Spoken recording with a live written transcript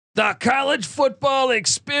The college football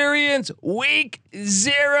experience week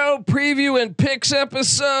 0 preview and picks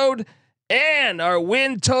episode and our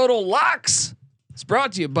win total locks. It's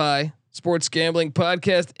brought to you by Sports Gambling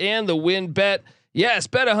Podcast and the Win Bet. Yes,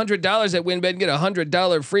 bet $100 at WynnBet and get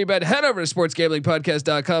 $100 free bet. Head over to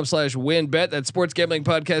sportsgamblingpodcast.com/WynnBet. That's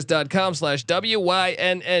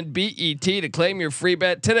sportsgamblingpodcast.com/WYNNBET to claim your free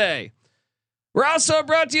bet today. We're also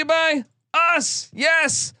brought to you by us.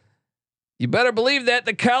 Yes. You better believe that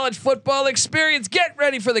the college football experience. Get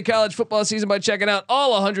ready for the college football season by checking out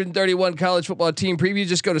all 131 college football team previews.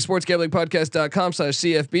 Just go to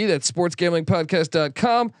sportsgamblingpodcast.com/CFB. That's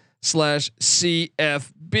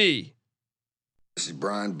sportsgamblingpodcast.com/CFB. This is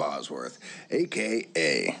Brian Bosworth,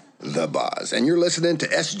 aka The Boz, and you're listening to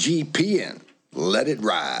SGPN. Let it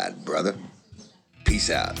ride, brother. Peace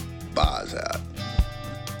out. Boz out.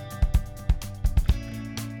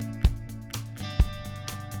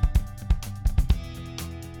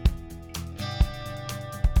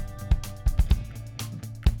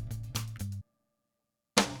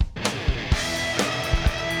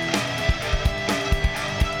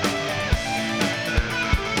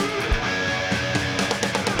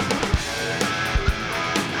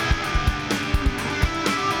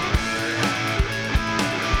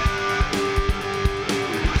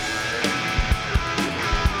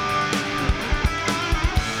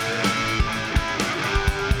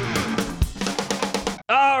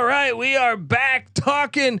 We are back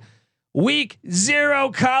talking week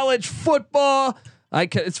 0 college football.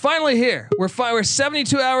 It's finally here. We're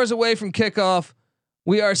 72 hours away from kickoff.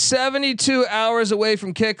 We are 72 hours away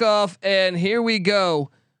from kickoff, and here we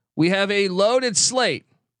go. We have a loaded slate.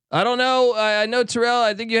 I don't know. I know Terrell.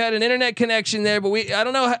 I think you had an internet connection there, but I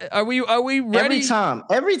don't know. Are we ready?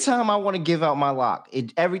 Every time I want to give out my lock,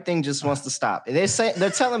 everything just wants to stop. They're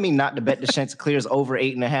telling me not to bet the Chanticleers over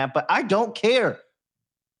 8.5, but I don't care.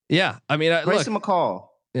 Yeah, I mean, Grayson McCall.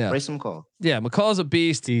 Yeah, Grayson McCall. Yeah, McCall's a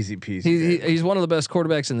beast. Easy peasy. He's one of the best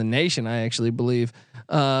quarterbacks in the nation. I actually believe.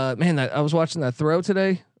 Man, I was watching that throw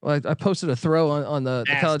today. I posted a throw on the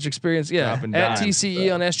college experience. Yeah, at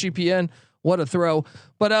TCE on SGPN. What a throw!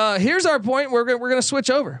 But here's our point. We're gonna switch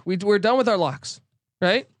over. We're done with our locks,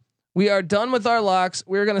 right? We are done with our locks.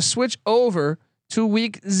 We're gonna switch over to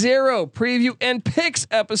week 0 preview and picks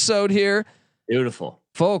episode here. Beautiful.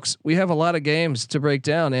 Folks, we have a lot of games to break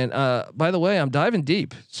down, and by the way, I'm diving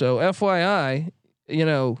deep. So, FYI,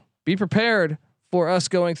 be prepared for us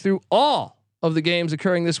going through all of the games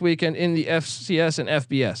occurring this weekend in the FCS and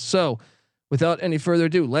FBS. So, without any further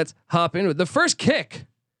ado, let's hop into it. The first kick,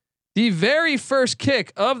 the very first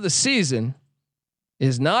kick of the season,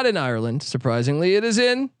 is not in Ireland. Surprisingly, it is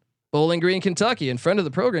in Bowling Green, Kentucky. And friend of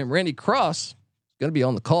the program, Randy Cross, is going to be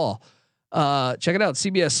on the call. Check it out,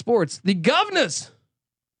 CBS Sports. The Governors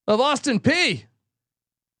of Austin Peay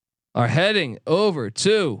are heading over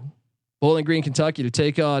to Bowling Green, Kentucky to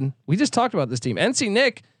take on. We just talked about this team. NC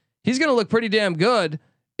Nick, he's going to look pretty damn good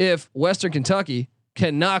if Western Kentucky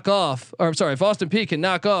can knock off, or I'm sorry, if Austin Peay can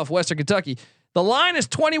knock off Western Kentucky. The line is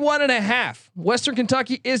 21.5. Western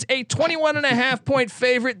Kentucky is a 21.5 point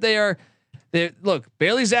favorite. Look,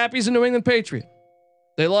 Bailey Zappi's a New England Patriot.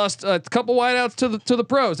 They lost a couple wideouts to the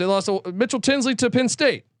pros. They lost Mitchell Tinsley to Penn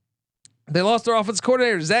State. They lost their offensive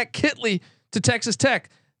coordinator, Zach Kittley, to Texas Tech.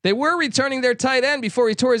 They were returning their tight end before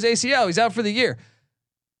he tore his ACL. He's out for the year.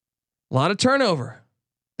 A lot of turnover.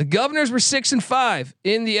 The Governors were 6-5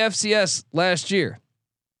 in the FCS last year.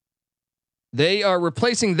 They are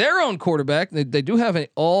replacing their own quarterback. They do have an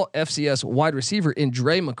all FCS wide receiver in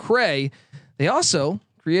Dre McCray. They also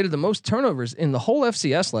created the most turnovers in the whole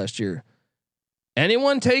FCS last year.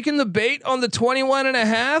 Anyone taking the bait on the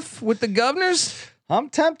 21.5 with the Governors? I'm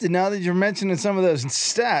tempted now that you're mentioning some of those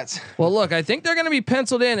stats. Well, look, I think they're going to be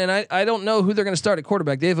penciled in, and I don't know who they're going to start at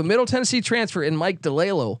quarterback. They have a Middle Tennessee transfer in Mike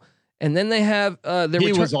DeLalo, and then they have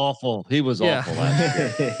he was awful. He was awful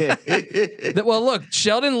last year. Well, look,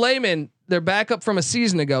 Sheldon Layman, their backup from a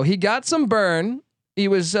season ago, he got some burn. He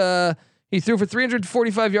was he threw for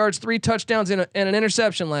 345 yards, 3 touchdowns, and an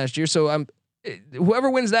interception last year. So whoever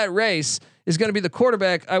wins that race is going to be the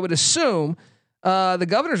quarterback, I would assume. The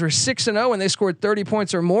Governors were 6-0 and they scored 30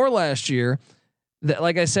 points or more last year.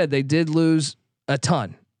 Like I said, they did lose a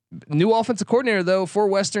ton. New offensive coordinator though for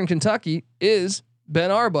Western Kentucky is Ben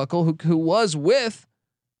Arbuckle, who was with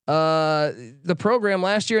the program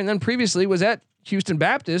last year and then previously was at Houston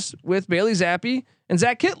Baptist with Bailey Zappi and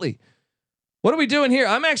Zach Kittley. What are we doing here?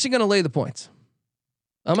 I'm actually going to lay the points.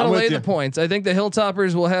 I'm going to lay the points. I think the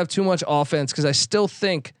Hilltoppers will have too much offense because I still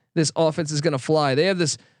think this offense is going to fly. They have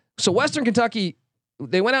this. So Western Kentucky,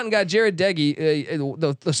 they went out and got Jared Deggy,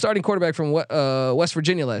 the starting quarterback from West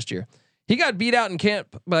Virginia last year. He got beat out in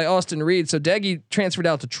camp by Austin Reed, so Deggy transferred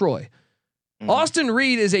out to Troy. Austin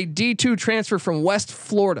Reed is a D2 transfer from West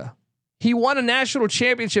Florida. He won a national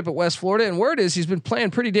championship at West Florida, and word is he's been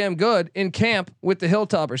playing pretty damn good in camp with the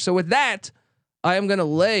Hilltoppers. So with that, I am going to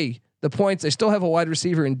lay the points. They still have a wide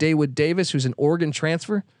receiver in Daywood Davis, who's an Oregon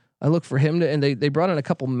transfer. I look for him to, and they brought in a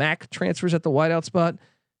couple MAC transfers at the wideout spot.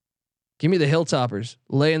 Give me the Hilltoppers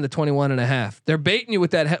laying the 21.5. They're baiting you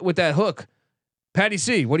with that hook. Patty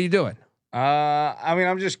C, what are you doing? I mean,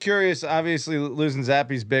 I'm just curious. Obviously, losing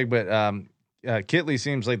Zappy's big, but Kitley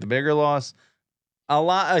seems like the bigger loss.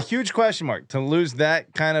 A huge question mark to lose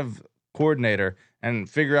that kind of coordinator and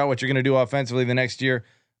figure out what you're going to do offensively the next year.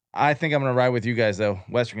 I think I'm going to ride with you guys though.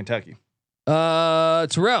 Western Kentucky.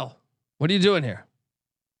 Terrell, what are you doing here?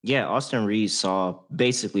 Yeah, Austin Reed saw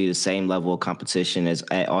basically the same level of competition as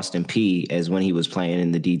at Austin P as when he was playing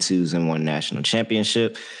in the D2s and won national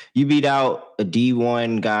championship. You beat out a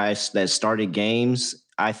D1 guys that started games.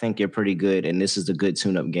 I think you're pretty good, and this is a good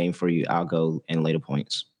tune-up game for you. I'll go and lay the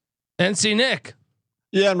points. NC Nick.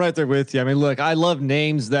 Yeah, I'm right there with you. I mean, look, I love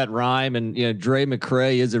names that rhyme, and Dre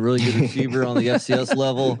McCray is a really good receiver on the FCS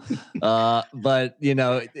level. But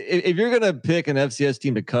if you're gonna pick an FCS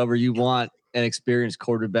team to cover, you want an experienced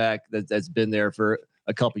quarterback that's been there for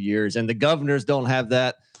a couple years, and the Governors don't have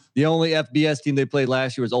that. The only FBS team they played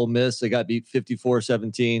last year was Ole Miss. They got beat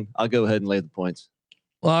 54-17. I'll go ahead and lay the points.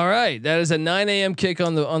 Well, all right, that is a 9 a.m. kick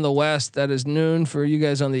on the West. That is noon for you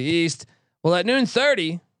guys on the East. Well, at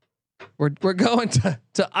noon:30. We're going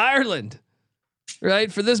to Ireland,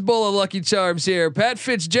 right? For this bowl of Lucky Charms here. Pat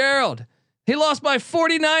Fitzgerald. He lost by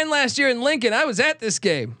 49 last year in Lincoln. I was at this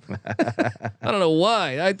game. I don't know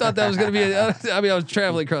why. I thought that was going to be. I was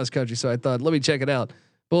traveling cross country, so I thought, let me check it out.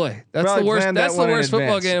 Boy, that's Probably the worst. That's the worst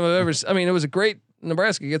football advance. game I've ever. I mean, it was a great.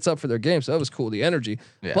 Nebraska gets up for their game, so that was cool. The energy,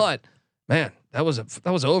 but man, that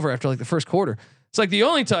was over after like the first quarter. It's like the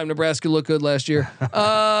only time Nebraska looked good last year.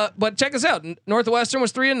 But check us out. Northwestern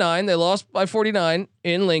was 3-9. They lost by 49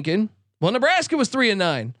 in Lincoln. Well, Nebraska was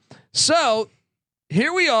 3-9. So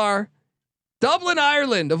here we are, Dublin,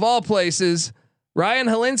 Ireland, of all places. Ryan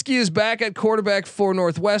Helinski is back at quarterback for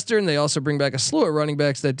Northwestern. They also bring back a slew of running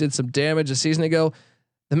backs that did some damage a season ago.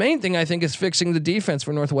 The main thing I think is fixing the defense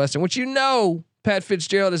for Northwestern, which Pat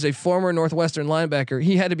Fitzgerald is a former Northwestern linebacker.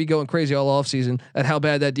 He had to be going crazy all offseason at how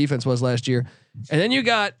bad that defense was last year. And then you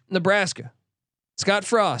got Nebraska, Scott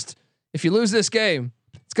Frost. If you lose this game,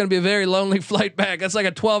 it's going to be a very lonely flight back. That's like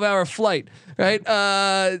a 12-hour flight, right?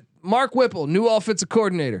 Mark Whipple, new offensive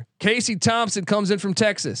coordinator. Casey Thompson comes in from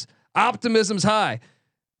Texas. Optimism's high.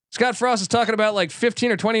 Scott Frost is talking about like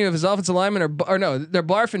 15 or 20 of his offensive linemen or no, they're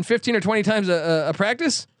barfing 15 or 20 times a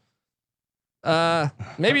practice.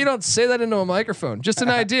 Maybe you don't say that into a microphone. Just an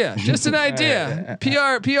idea. Just an idea.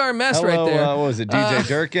 PR mess right there. What was it, DJ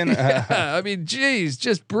Durkin? Yeah, I mean, geez,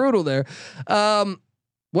 just brutal there.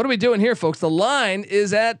 What are we doing here, folks? The line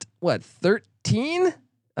is at what, 13?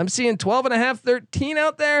 I'm seeing 12.5, 13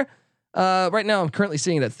 out there. Right now, I'm currently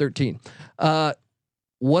seeing it at 13.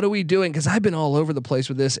 What are we doing? Because I've been all over the place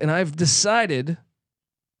with this, and I've decided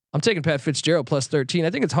I'm taking Pat Fitzgerald plus 13.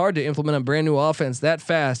 I think it's hard to implement a brand new offense that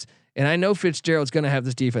fast. And I know Fitzgerald's going to have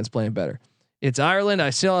this defense playing better. It's Ireland.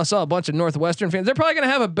 I saw a bunch of Northwestern fans. They're probably going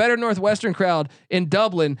to have a better Northwestern crowd in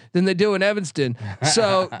Dublin than they do in Evanston.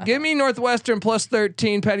 So give me Northwestern plus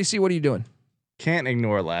 13. Patty C, what are you doing? Can't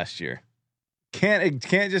ignore last year. Can't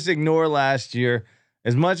just ignore last year.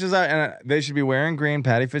 As much as they should be wearing green.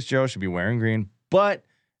 Patty Fitzgerald should be wearing green, but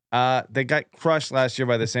they got crushed last year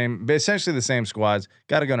by essentially the same squads.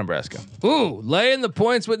 Got to go Nebraska. Ooh, laying the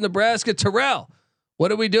points with Nebraska. Terrell,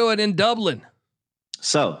 what are we doing in Dublin?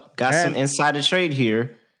 So got some insider trade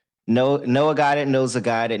here. Know a guy that knows a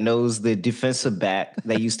guy that knows the defensive back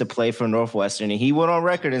that used to play for Northwestern, and he went on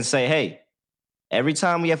record and say, "Hey, every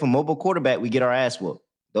time we have a mobile quarterback, we get our ass whooped.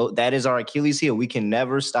 That is our Achilles heel. We can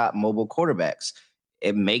never stop mobile quarterbacks."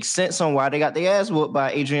 It makes sense on why they got their ass whooped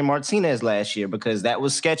by Adrian Martinez last year, because that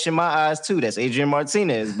was sketching my eyes too. That's Adrian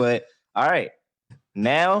Martinez. But all right,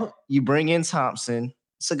 now you bring in Thompson.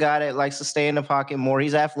 It's a guy that likes to stay in the pocket more.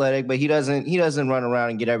 He's athletic, but he doesn't run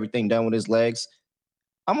around and get everything done with his legs.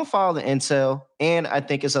 I'm gonna follow the intel, and I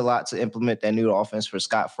think it's a lot to implement that new offense for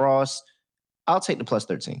Scott Frost. I'll take the plus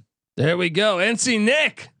 13. There we go. NC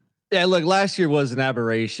Nick. Yeah, look, last year was an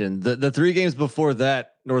aberration. The 3 games before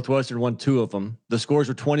that, Northwestern won 2 of them. The scores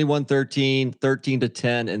were 21-13,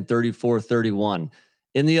 13-10, and 34-31.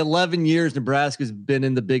 In the 11 years Nebraska's been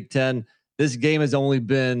in the Big Ten, this game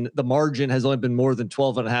the margin has only been more than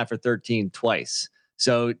 12.5 or 13 twice.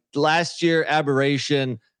 So last year,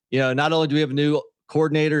 aberration. Not only do we have a new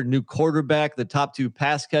coordinator, new quarterback, the top 2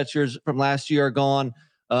 pass catchers from last year are gone.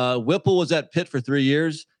 Whipple was at Pitt for 3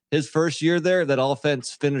 years. His first year there, that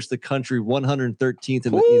offense finished the country 113th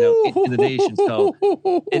in the nation. So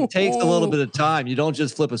it takes a little bit of time. You don't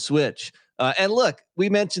just flip a switch. And look, we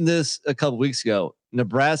mentioned this a couple weeks ago.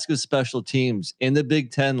 Nebraska's special teams in the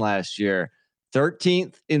Big Ten last year,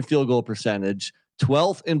 13th in field goal percentage,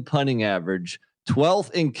 12th in punting average,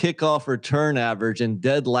 12th in kickoff return average, and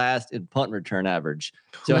dead last in punt return average.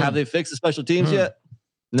 So have they fixed the special teams yet?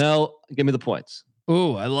 No. Give me the points.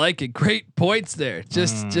 Ooh, I like it. Great points there.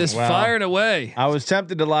 Just firing away. I was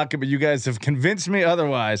tempted to lock it, but you guys have convinced me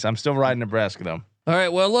otherwise. I'm still riding Nebraska though. All right.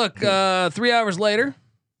 Well, look, 3 hours later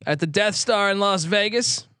at the Death Star in Las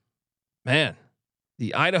Vegas, man,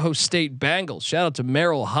 the Idaho State Bengals. Shout out to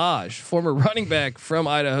Merrill Hodge, former running back from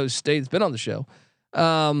Idaho State. It's been on the show.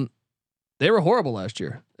 They were horrible last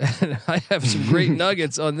year. And I have some great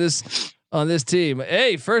nuggets on this team.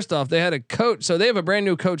 Hey, first off, they had a coach. So they have a brand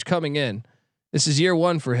new coach coming in. This is year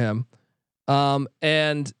 1 for him.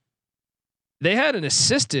 And they had an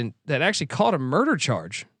assistant that actually caught a murder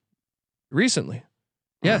charge recently.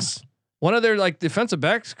 Yes. One of their defensive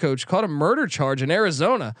backs coach caught a murder charge in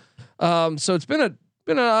Arizona. So it's been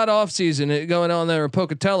an odd off season going on there in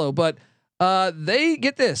Pocatello, but they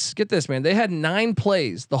get this, man. They had 9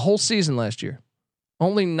 plays the whole season last year.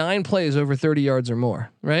 Only 9 plays over 30 yards or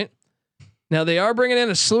more, right? Now they are bringing in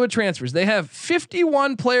a slew of transfers. They have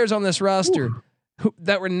 51 players on this roster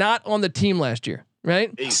that were not on the team last year,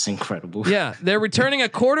 right? It's incredible. Yeah. They're returning a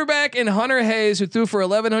quarterback in Hunter Hayes who threw for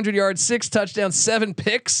 1,100 yards, 6 touchdowns, 7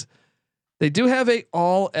 picks. They do have a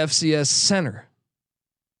all FCS center.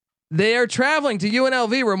 They are traveling to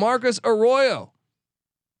UNLV where Marcus Arroyo,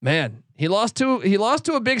 man, he lost to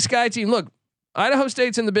a Big Sky team. Look, Idaho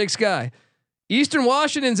State's in the Big Sky. Eastern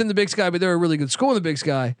Washington's in the Big Sky, but they're a really good school in the Big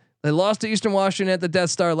Sky. They lost to Eastern Washington at the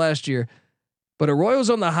Death Star last year, but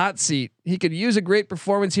Arroyo's on the hot seat. He could use a great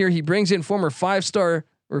performance here. He brings in former 5-star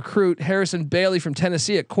recruit Harrison Bailey from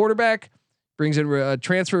Tennessee at quarterback, brings in a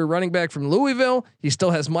transfer running back from Louisville. He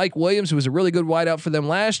still has Mike Williams, who was a really good wideout for them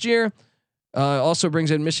last year. Also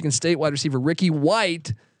brings in Michigan State wide receiver Ricky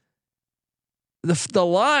White. The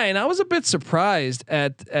line, I was a bit surprised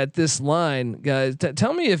at this line, guys.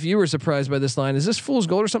 Tell me if you were surprised by this line. Is this fool's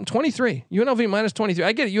gold or something? 23 UNLV minus 23.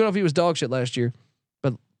 I get it. UNLV was dog shit last year,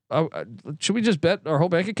 but should we just bet our whole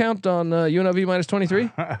bank account on UNLV minus 23?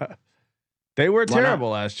 They were terrible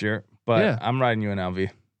last year, but yeah. I'm riding UNLV.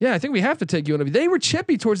 Yeah, I think we have to take UNLV. They were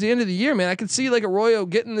chippy towards the end of the year, man. I could see Arroyo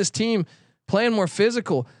getting this team playing more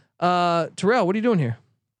physical. Terrell, what are you doing here?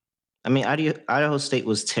 I mean, Idaho State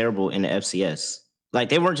was terrible in the FCS.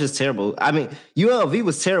 They weren't just terrible. I mean, UNLV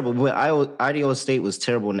was terrible, but Idaho State was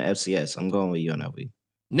terrible in the FCS. I'm going with UNLV.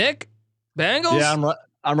 Nick, Bengals? Yeah,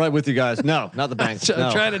 I'm right with you guys. No, not the Bengals.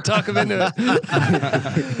 I'm trying to talk them into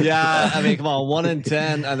it. Yeah, I mean, come on,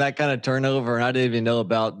 1-10, that kind of turnover, and I didn't even know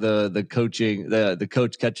about the coaching, the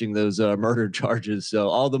coach catching those murder charges. So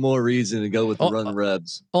all the more reason to go with the run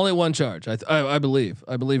Rebs. Only one charge, I believe.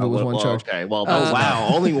 I believe it was one charge. Okay, well, wow,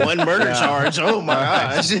 only one murder charge. Oh my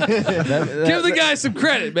gosh! Give the guy some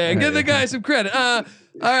credit, man. Give the guy some credit.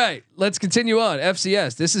 All right, let's continue on.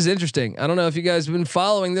 FCS. This is interesting. I don't know if you guys have been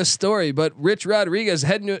following this story, but Rich Rodriguez,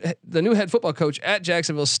 the new head football coach at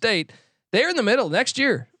Jacksonville State, they're in the middle next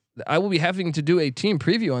year. I will be having to do a team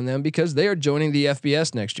preview on them because they are joining the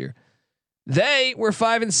FBS next year. They were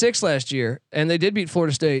 5-6 last year, and they did beat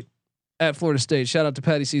Florida State at Florida State. Shout out to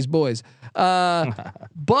Patty C's boys.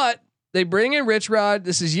 But they bring in Rich Rod.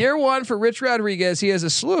 This is year 1 for Rich Rodriguez. He has a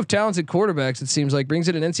slew of talented quarterbacks. It seems like brings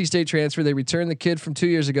in an NC State transfer. They returned the kid from 2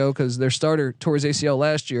 years ago because their starter tore his ACL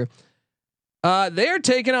last year. They are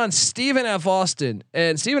taking on Stephen F. Austin,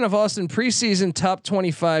 and Stephen F. Austin preseason top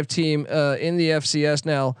 25 team in the FCS.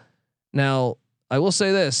 Now I will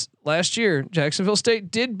say this: last year Jacksonville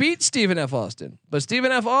State did beat Stephen F. Austin, but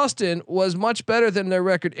Stephen F. Austin was much better than their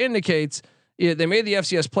record indicates. Yeah, they made the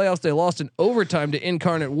FCS playoffs. They lost in overtime to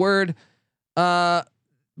Incarnate Word. But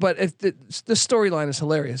if the storyline is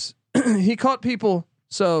hilarious. He caught people.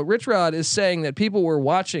 So Rich Rod is saying that people were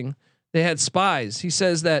watching. They had spies. He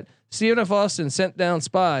says that Stephen F. Austin sent down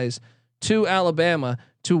spies to Alabama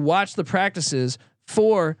to watch the practices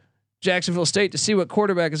for Jacksonville State to see what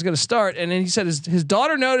quarterback is going to start. And then he said his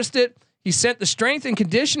daughter noticed it. He sent the strength and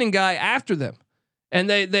conditioning guy after them. And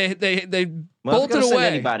they bolted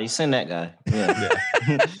away. Send that guy. Yeah.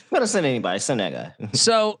 Gotta send anybody. Send that guy.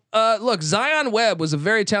 So look, Zion Webb was a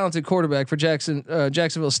very talented quarterback for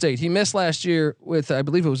Jacksonville State. He missed last year with, I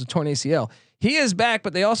believe it was a torn ACL. He is back,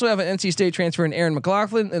 but they also have an NC State transfer in Aaron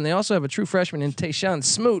McLaughlin, and they also have a true freshman in Tayshawn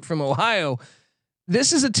Smoot from Ohio.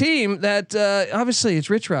 This is a team that obviously it's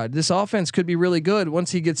Rich Rod. This offense could be really good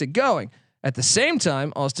once he gets it going. At the same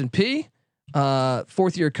time, Austin Peay,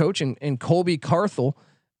 4th year coach, and Colby Carthel,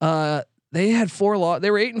 they had 4 They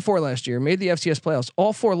were 8-4 last year, made the FCS playoffs.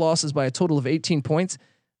 All 4 losses by a total of 18 points.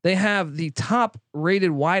 They have the top rated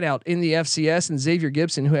wideout in the FCS, and Xavier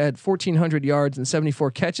Gibson, who had 1,400 yards and 74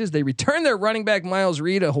 catches. They returned their running back Miles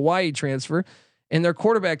Reed, a Hawaii transfer, and their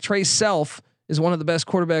quarterback Trey Self is one of the best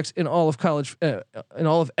quarterbacks in all of college, in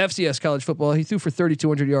all of FCS college football. He threw for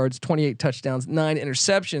 3,200 yards, 28 touchdowns, 9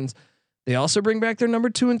 interceptions. They also bring back their number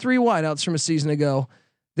 2 and 3 wideouts from a season ago.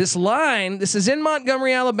 This is in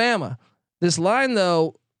Montgomery, Alabama. This line,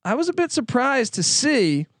 though, I was a bit surprised to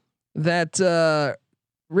see that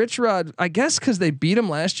Rich Rod, I guess because they beat him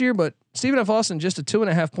last year, but Stephen F. Austin just a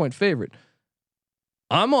 2.5 point favorite.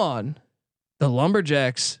 I'm on the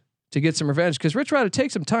Lumberjacks to get some revenge because Rich Rod, it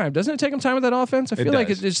takes some time. Doesn't it take him time with that offense? I feel like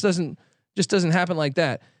it just doesn't happen like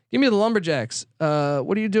that. Give me the Lumberjacks.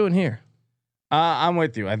 What are you doing here? I'm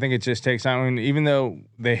with you. I think it just takes time. I mean, even though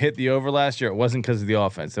they hit the over last year, it wasn't because of the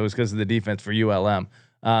offense. It was because of the defense for ULM.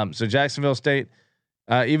 So Jacksonville State,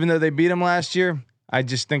 even though they beat them last year, I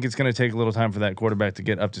just think it's going to take a little time for that quarterback to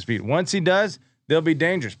get up to speed. Once he does, they'll be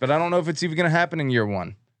dangerous. But I don't know if it's even going to happen in year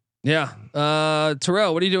 1. Yeah.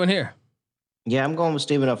 Terrell, what are you doing here? Yeah, I'm going with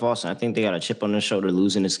Stephen F. Austin. I think they got a chip on their shoulder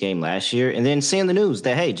losing this game last year, and then seeing the news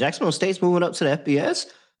that hey, Jacksonville State's moving up to the FBS.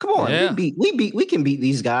 Come on, yeah. we can beat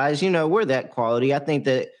these guys. We're that quality. I think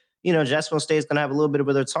that Jacksonville State's going to have a little bit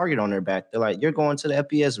of their target on their back. They're like, you're going to the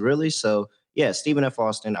FBS, really? So yeah, Stephen F.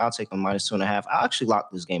 Austin. I'll take them -2.5. I'll actually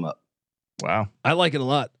lock this game up. Wow, I like it a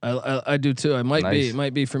lot. I do too. It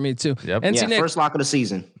might be for me too. Yep. NC Nick, first lock of the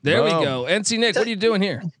season. There we go. NC Nick, what are you doing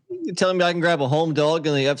here? You telling me I can grab a home dog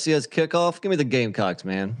in the FCS kickoff? Give me the Gamecocks,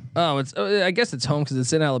 man. Oh, I guess it's home because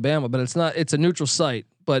it's in Alabama, but it's not. It's a neutral site,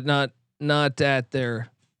 but not at their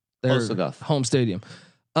home stadium.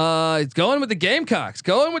 It's going with the Gamecocks.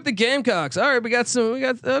 All right, we got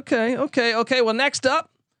okay. Well, next up,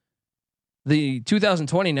 the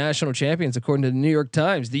 2020 national champions, according to the New York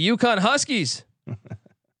Times, the UConn Huskies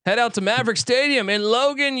head out to Maverick Stadium in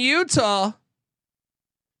Logan, Utah.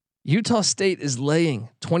 Utah State is laying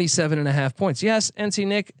 27.5 points. Yes, NC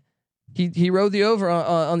Nick, he rode the over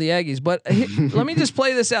on the Aggies, but let me just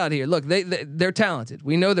play this out here. Look, they're talented.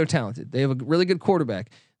 We know they're talented. They have a really good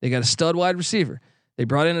quarterback. They got a stud wide receiver. They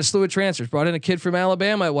brought in a slew of transfers. Brought in a kid from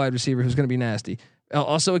Alabama at wide receiver who's going to be nasty.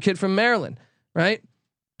 Also a kid from Maryland, right?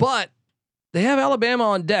 But they have Alabama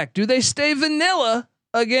on deck. Do they stay vanilla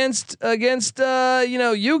against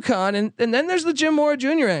UConn? And then there's the Jim Mora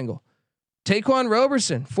Jr. angle. Taquan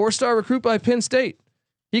Roberson, 4-star recruit by Penn State.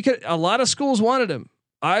 A lot of schools wanted him.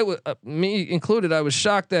 Me included. I was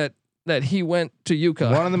shocked that he went to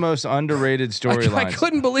UConn. One of the most underrated storylines. I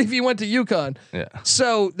couldn't believe he went to UConn. Yeah.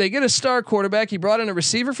 So they get a star quarterback. He brought in a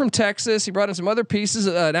receiver from Texas. He brought in some other pieces.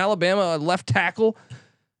 An Alabama left tackle.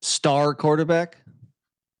 Star quarterback.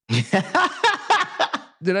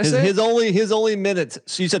 Did I say his only minutes?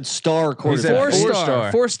 So you said star quarterback.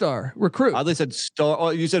 4-star recruit. They said star. Oh,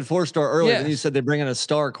 you said 4-star earlier. Yes. Then you said they bring in a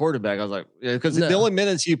star quarterback. I was like, yeah, because the only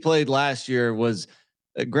minutes he played last year was,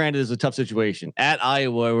 granted, is a tough situation at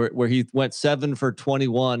Iowa, where he went 7 for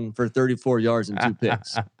 21 for 34 yards and 2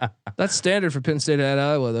 picks. That's standard for Penn State at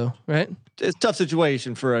Iowa, though, right? It's a tough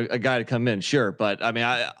situation for a guy to come in, sure, but I mean,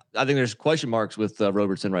 I think there's question marks with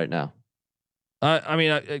Robertson right now.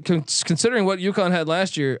 Considering what UConn had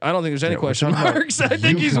last year, I don't think there's any question marks. I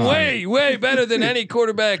think he's way better than any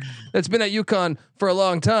quarterback that's been at UConn for a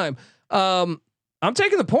long time. I'm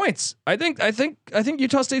taking the points. I think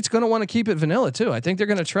Utah State's going to want to keep it vanilla too. I think they're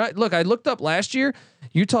going to try. Look, I looked up last year.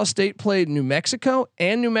 Utah State played New Mexico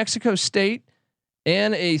and New Mexico State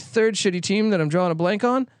and a third shitty team that I'm drawing a blank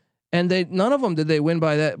on, and none of them did they win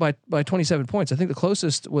by 27 points. I think the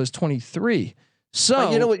closest was 23.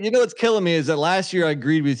 So you know what's killing me is that last year I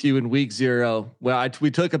agreed with you in week 0. Well,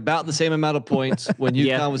 we took about the same amount of points when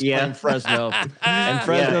UConn was playing Fresno, and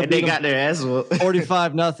Fresno and they got their ass whooped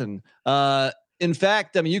 45-0. In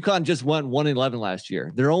fact, I mean UConn just went 1-11 last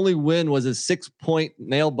year. Their only win was a 6-point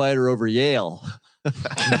nail biter over Yale.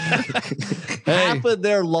 Half of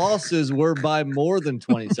their losses were by more than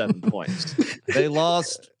 27 points. They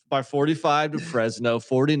lost by 45 to Fresno,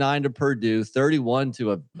 49 to Purdue, 31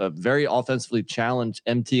 to a very offensively challenged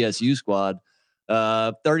MTSU squad,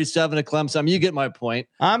 37 to Clemson. I mean, you get my point.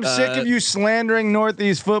 I'm sick of you slandering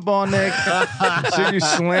Northeast football, Nick. I'm sick of you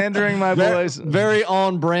slandering my boys. Very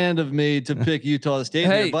on brand of me to pick Utah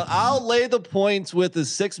State here, but I'll lay the points with the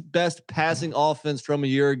 6th best passing offense from a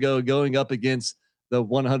year ago going up against the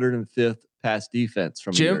 105th pass defense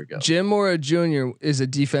from a year ago. Jim Mora Jr. is a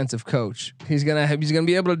defensive coach. He's gonna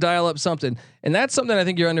be able to dial up something, and that's something I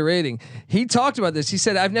think you're underrating. He talked about this. He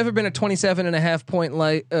said, "I've never been a 27.5 point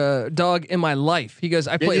dog in my life." He goes,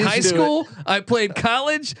 "I played high school, I played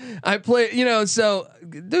college, I played, so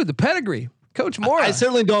dude, the pedigree." Coach Mora. I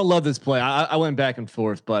certainly don't love this play. I went back and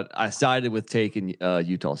forth, but I sided with taking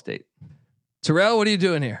Utah State. Terrell, what are you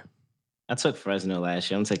doing here? I took Fresno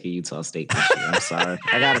last year. I'm taking Utah State this year. I'm sorry.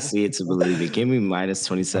 I got to see it to believe it. Give me minus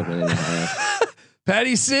 27.5.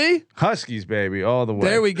 Patty C? Huskies, baby, all the way.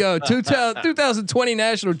 There we go. 2020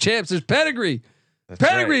 national champs. There's pedigree. That's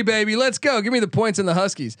Pedigree, right. baby. Let's go. Give me the points in the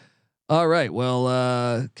Huskies. All right.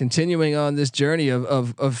 Well, continuing on this journey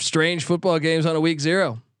of strange football games on a week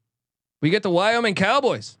 0. We get the Wyoming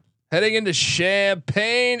Cowboys heading into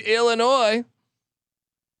Champaign, Illinois.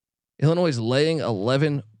 Illinois is laying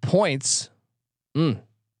 11 points. These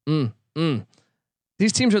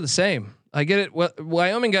teams are the same. I get it.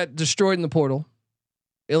 Wyoming got destroyed in the portal.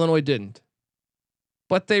 Illinois didn't.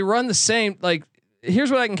 But they run the same. Like, here's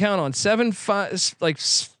what I can count on: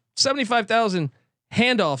 75,000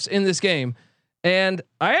 handoffs in this game. And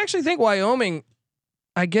I actually think Wyoming,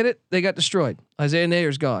 I get it. They got destroyed. Isaiah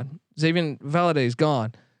Nayer's gone. Xavier Valladay's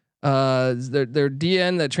gone. Their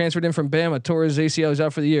DN that transferred in from Bama tore his ACL, is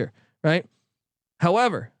out for the year. Right.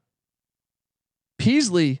 However,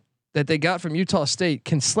 Peasley that they got from Utah State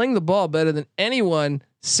can sling the ball better than anyone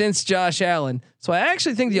since Josh Allen. So I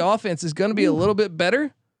actually think the offense is going to be a little bit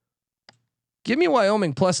better. Give me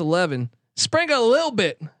Wyoming plus 11. Sprinkle a little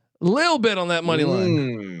bit on that money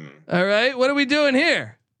line. All right. What are we doing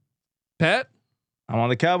here? Pat? I'm on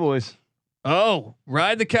the Cowboys. Oh,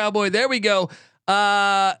 ride the Cowboy. There we go.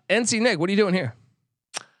 NC Nick, what are you doing here?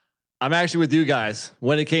 I'm actually with you guys.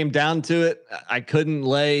 When it came down to it, I couldn't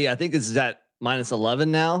lay. I think it's at minus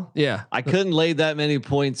 11 now. Yeah, I couldn't lay that many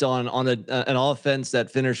points on an offense that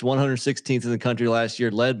finished 116th in the country last year,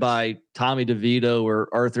 led by Tommy DeVito or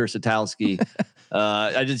Arthur Satowski.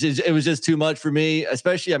 It was just too much for me.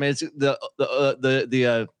 Especially, I mean, it's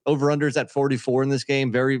the over unders at 44 in this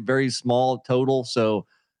game. Very, very small total. So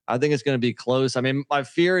I think it's going to be close. I mean, my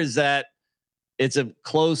fear is that it's a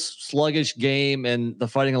close, sluggish game, and the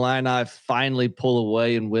Fighting Illini finally pull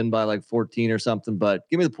away and win by like 14 or something. But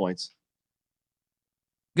give me the points.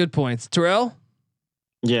 Good points, Terrell.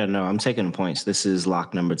 Yeah, no, I'm taking the points. This is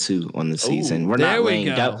lock number 2 on the season. We're not laying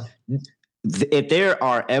down. If there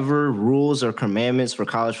are ever rules or commandments for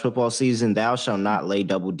college football season, thou shalt not lay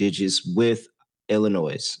double digits with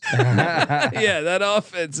Illinois. Yeah, that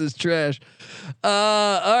offense is trash. All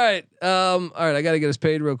right. I got to get us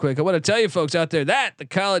paid real quick. I want to tell you folks out there that the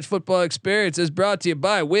college football experience is brought to you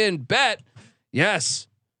by WinBet. Yes.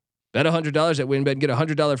 Bet $100 at WinBet and get a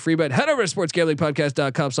 $100 free bet. Head over to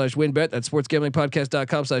sportsgamblingpodcast.com/WinBet. That's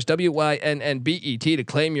sportsgamblingpodcast.com/WYNNBET to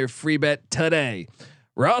claim your free bet today.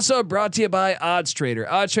 We're also brought to you by Odds Trader.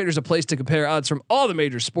 Odds Trader is a place to compare odds from all the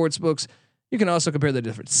major sports books. You can also compare the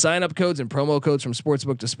different sign-up codes and promo codes from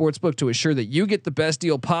sportsbook to sportsbook to assure that you get the best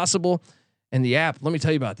deal possible. And the app, let me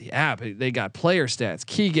tell you about the app. They got player stats,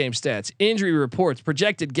 key game stats, injury reports,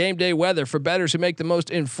 projected game day weather for bettors who make the most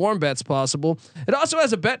informed bets possible. It also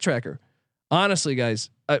has a bet tracker. Honestly, guys,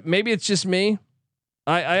 maybe it's just me.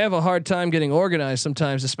 I have a hard time getting organized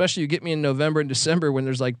sometimes, especially you get me in November and December when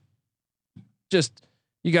there's like just,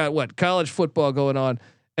 you got what? College football going on,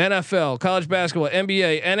 NFL, college basketball,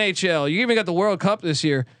 NBA, NHL. You even got the World Cup this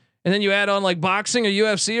year. And then you add on like boxing or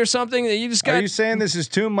UFC or something that you just got. Are you saying this is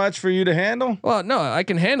too much for you to handle? Well, no, I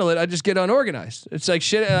can handle it. I just get unorganized. It's like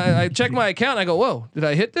shit. I check my account. And I go, whoa, did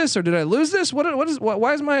I hit this or did I lose this?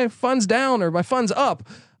 Why is my funds down or my funds up?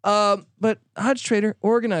 But Odds Trader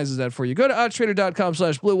organizes that for you. Go to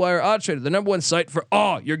oddstrader.com/Blue Wire. Odds Trader, the #1 site for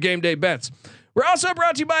all your game day bets. We're also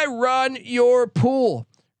brought to you by Run Your Pool.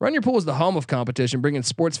 Run Your Pool is the home of competition, bringing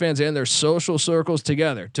sports fans and their social circles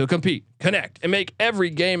together to compete, connect, and make every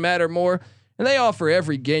game matter more. And they offer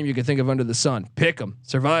every game you can think of under the sun: Pick'em,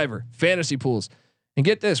 Survivor, fantasy pools. And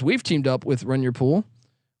get this, we've teamed up with Run Your Pool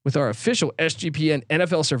with our official SGPN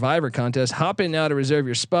NFL Survivor contest. Hop in now to reserve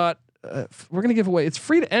your spot. We're gonna give away. It's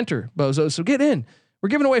free to enter, bozos. So get in. We're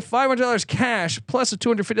giving away $500 cash plus a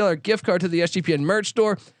 $250 gift card to the SGPN merch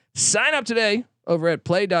store. Sign up today over at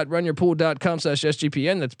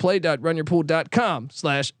play.runyourpool.com/SGPN. That's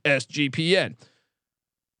play.runyourpool.com/SGPN.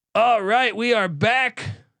 All right, we are back.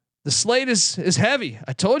 The slate is heavy.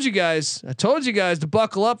 I told you guys to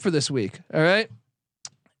buckle up for this week. All right.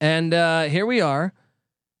 And here we are.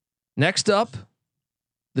 Next up,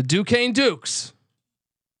 the Duquesne Dukes.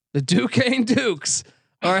 The Duquesne Dukes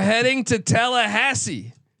are heading to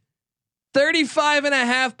Tallahassee.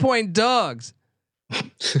 35.5 point dogs.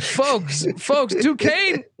 folks,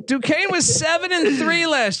 Duquesne was 7-3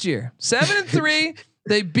 last year. 7-3.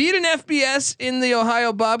 They beat an FBS in the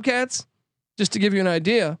Ohio Bobcats. Just to give you an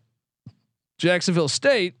idea, Jacksonville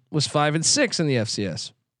State was 5-6 in the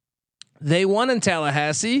FCS. They won in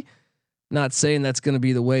Tallahassee. Not saying that's going to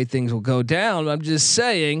be the way things will go down. I'm just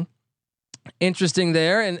saying, interesting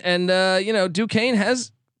there. And you know, Duquesne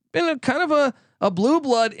has been a kind of a blue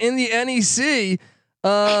blood in the NEC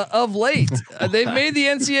of late. They've made the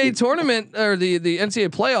NCAA tournament or the NCAA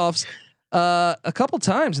playoffs a couple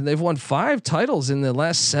times, and they've won 5 titles in the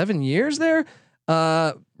last 7 years. There,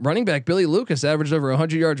 running back Billy Lucas averaged over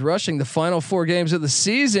 100 yards rushing the final 4 games of the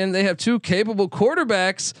season. They have 2 capable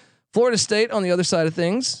quarterbacks. Florida State on the other side of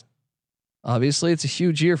things. Obviously, it's a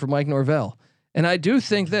huge year for Mike Norvell. And I do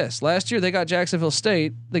think this. Last year, they got Jacksonville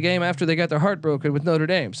State the game after they got their heart broken with Notre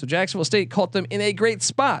Dame. So Jacksonville State caught them in a great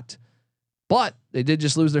spot. But they did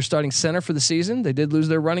just lose their starting center for the season. They did lose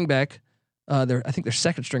their running back. I think their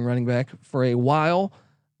second string running back for a while.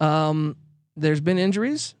 There's been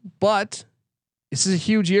injuries, but this is a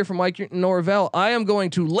huge year for Mike Norvell. I am going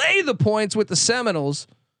to lay the points with the Seminoles.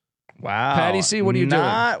 Wow. Patty C, what are you doing?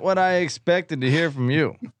 Not what I expected to hear from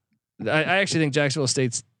you. I actually think Jacksonville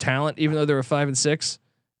State's talent, even though they were 5-6,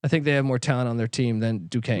 I think they have more talent on their team than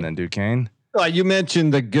Duquesne. You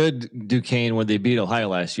mentioned the good Duquesne when they beat Ohio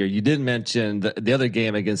last year. You didn't mention the other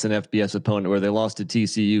game against an FBS opponent where they lost to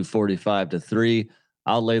TCU 45-3.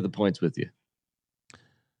 I'll lay the points with you.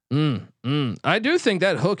 I do think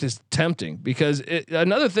that hook is tempting because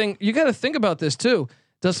another thing you got to think about this too.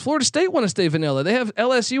 Does Florida State want to stay vanilla? They have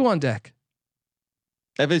LSU on deck.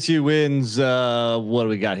 FSU wins. What do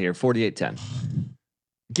we got here? 48-10.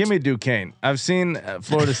 Give me Duquesne. I've seen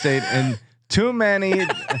Florida State in too many.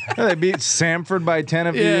 They beat Samford by 10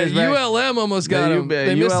 a few years back. ULM almost got them.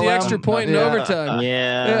 They missed the extra point in overtime.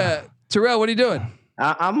 Yeah. Terrell, what are you doing?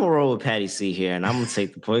 I'm gonna roll with Patty C here, and I'm gonna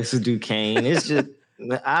take the points with Duquesne. It's just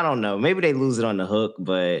I don't know. Maybe they lose it on the hook,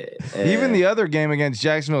 but even the other game against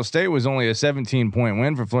Jacksonville State was only a 17-point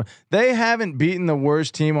win for Florida. They haven't beaten the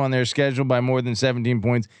worst team on their schedule by more than 17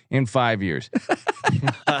 points in 5 years.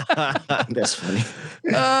 That's funny.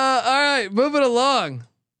 All right, moving along.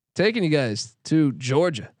 Taking you guys to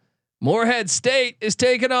Georgia. Morehead State is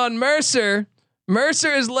taking on Mercer.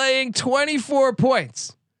 Mercer is laying 24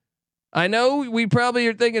 points. I know we probably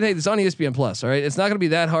are thinking, hey, this is on ESPN Plus. All right, it's not going to be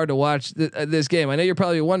that hard to watch this game. I know you're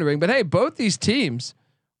probably wondering, but hey, both these teams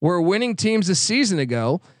were winning teams a season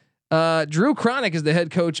ago. Drew Cronick is the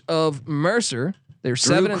head coach of Mercer. They're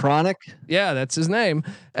Drew Cronick. Yeah, that's his name.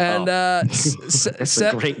 And that's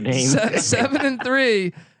a great name.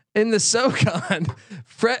 7-3 in the SoCon.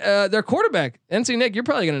 Their quarterback, NC Nick, you're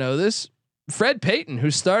probably going to know this. Fred Payton,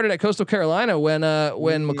 who started at Coastal Carolina when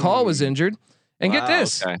McCall was injured. And get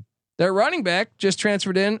this. Okay. Their running back just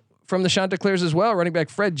transferred in from the Chanticleers as well. Running back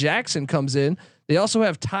Fred Jackson comes in. They also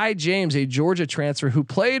have Ty James, a Georgia transfer who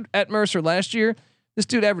played at Mercer last year. This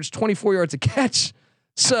dude averaged 24 yards a catch.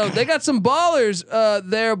 So they got some ballers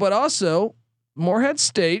there, but also Morehead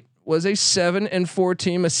State was a 7-4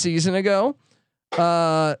 team a season ago.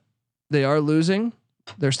 They are losing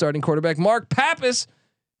their starting quarterback, Mark Pappas.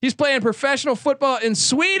 He's playing professional football in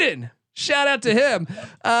Sweden. Shout out to him.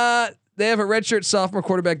 They have a redshirt sophomore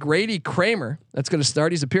quarterback, Grady Kramer, that's going to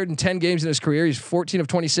start. He's appeared in 10 games in his career. He's 14 of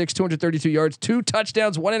 26, 232 yards, 2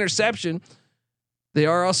 touchdowns, 1 interception. They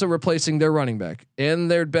are also replacing their running back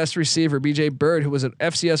and their best receiver, BJ Bird, who was an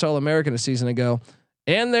FCS All-American a season ago,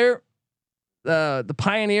 and their the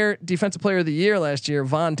Pioneer Defensive Player of the Year last year,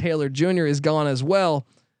 Von Taylor Jr. is gone as well.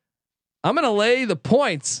 I'm going to lay the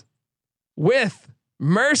points with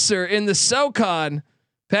Mercer in the SoCon.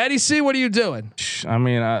 Patty C, what are you doing? I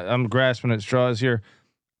mean, I'm grasping at straws here.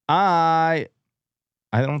 I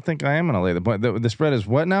don't think I am going to lay the point. The spread is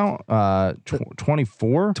what now?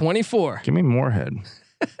 24? 24. Give me Morehead.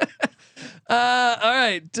 All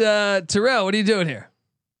right. Terrell, what are you doing here?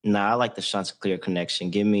 Nah, I like the Chanticleer connection.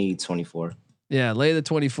 Give me 24. Yeah, lay the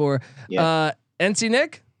 24. Yeah. NC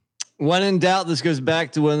Nick? When in doubt, this goes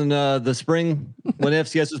back to when the spring, when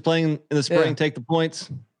FCS was playing in the spring, take the points.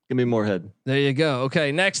 Give me Morehead. There you go.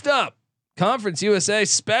 Okay, next up, Conference USA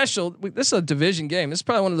Special. This is a division game. This is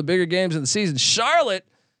probably one of the bigger games of the season. Charlotte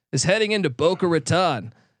is heading into Boca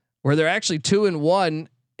Raton, where they're actually 2-1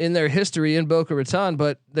 in their history in Boca Raton,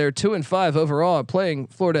 but they're 2-5 overall playing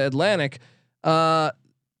Florida Atlantic. So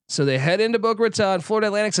they head into Boca Raton. Florida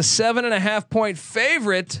Atlantic's a 7.5 point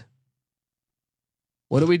favorite.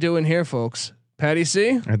 What are we doing here, folks? Patty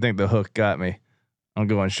C? I think the hook got me. I'm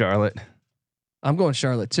going Charlotte. I'm going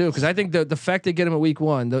Charlotte too, because I think the fact they get them at week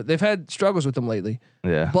 1, they've had struggles with them lately.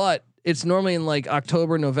 Yeah. But it's normally in like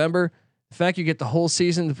October, November. The fact you get the whole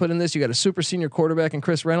season to put in this, you got a super senior quarterback in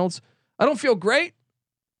Chris Reynolds. I don't feel great,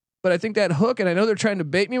 but I think that hook, and I know they're trying to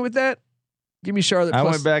bait me with that. Give me Charlotte. I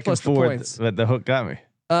plus, went back and plus the forth, points. but the hook got me.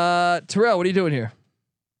 Terrell, what are you doing here?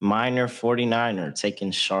 Minor 49er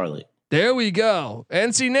taking Charlotte. There we go.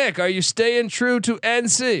 NC Nick, are you staying true to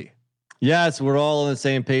NC? Yes, we're all on the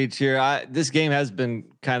same page here. This game has been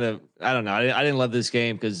kind of, I don't know. I didn't love this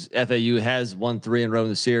game because FAU has won 3 in a row in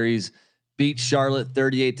the series, beat Charlotte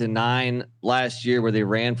 38-9 last year where they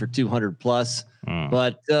ran for 200 plus.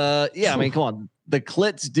 But yeah, I mean, come on. The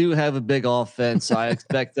Clits do have a big offense, so I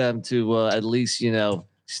expect them to at least,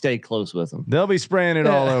 stay close with them. They'll be spraying it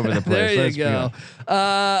all over the place. There you go.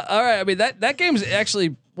 All right. I mean, that game's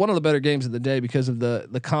actually one of the better games of the day because of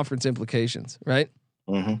the conference implications, right?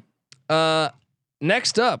 Mm-hmm.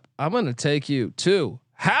 Next up, I'm going to take you to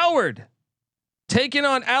Howard taking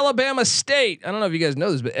on Alabama State. I don't know if you guys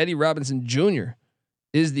know this, but Eddie Robinson Jr.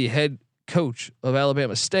 is the head coach of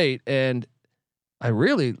Alabama State, and I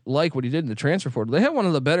really like what he did in the transfer portal. They have one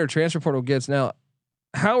of the better transfer portal gets. Now,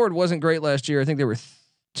 Howard wasn't great last year. I think they were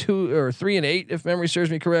 2 or 3-8, if memory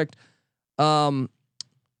serves me correct.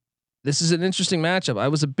 This is an interesting matchup. I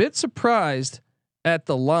was a bit surprised at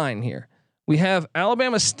the line here. We have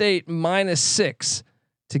Alabama State -6.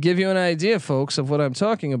 To give you an idea, folks, of what I'm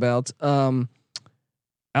talking about,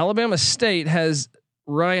 Alabama State has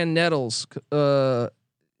Ryan Nettles.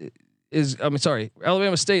 Alabama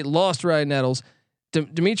State lost Ryan Nettles.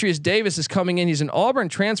 Demetrius Davis is coming in. He's an Auburn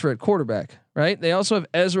transfer at quarterback, right? They also have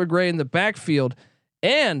Ezra Gray in the backfield,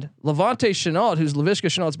 and Levante Chenault, who's Laviska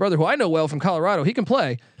Chenault's brother, who I know well from Colorado. He can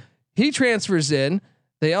play. He transfers in.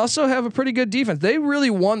 They also have a pretty good defense. They really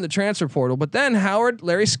won the transfer portal. But then Howard,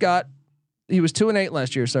 Larry Scott, he was 2-8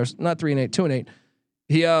 last year. So not 3-8, 2-8.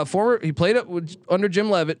 He played under Jim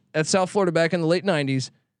Leavitt at South Florida back in the late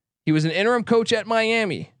 90s. He was an interim coach at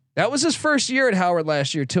Miami. That was his first year at Howard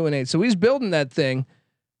last year, 2-8. So he's building that thing.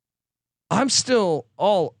 I'm still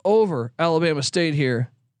all over Alabama State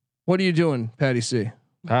here. What are you doing, Patty C?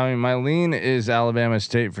 I mean, my lean is Alabama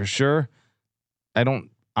State for sure. I don't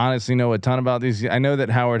honestly know a ton about these. I know that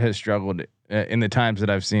Howard has struggled in the times that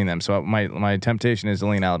I've seen them. So my temptation is to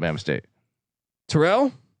lean Alabama State.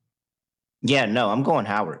 Terrell? Yeah, no, I'm going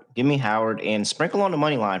Howard. Give me Howard and sprinkle on the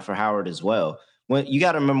money line for Howard as well. When you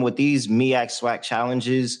got to remember with these MEAC SWAC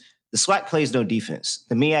challenges, the SWAC plays no defense.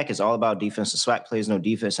 The MEAC is all about defense. The SWAC plays no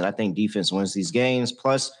defense, and I think defense wins these games.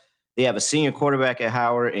 Plus, they have a senior quarterback at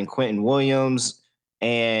Howard and Quentin Williams,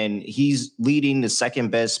 and he's leading the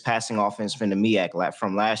second best passing offense from the MEAC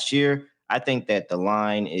from last year. I think that the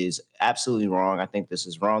line is absolutely wrong. I think this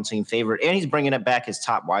is wrong team favorite, and he's bringing it back his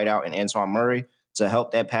top wideout in Antoine Murray to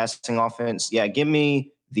help that passing offense. Yeah, give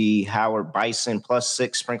me the Howard Bison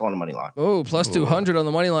 +6 sprinkle on the money line. Oh, plus 200 on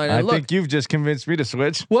the money line. And think you've just convinced me to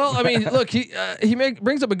switch. Well, I mean, look, he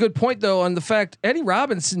brings up a good point though on the fact Eddie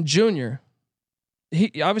Robinson Jr.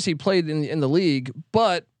 He obviously played in the league,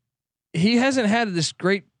 but he hasn't had this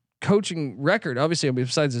great coaching record. Obviously,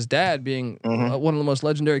 besides his dad being one of the most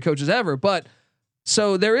legendary coaches ever, but.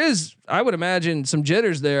 So there is, I would imagine, some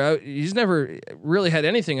jitters there. He's never really had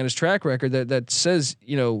anything on his track record that says,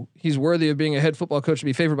 he's worthy of being a head football coach to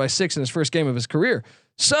be favored by 6 in his first game of his career.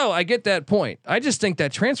 So I get that point. I just think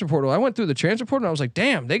that transfer portal, I went through the transfer portal and I was like,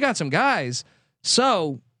 damn, they got some guys.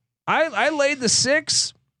 So I laid the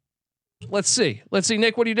 6. Let's see,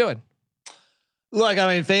 Nick, what are you doing? Look,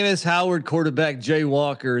 I mean, famous Howard quarterback Jay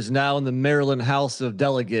Walker is now in the Maryland House of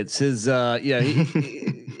Delegates. His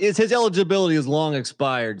his eligibility is long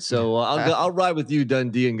expired, so I'll ride with you,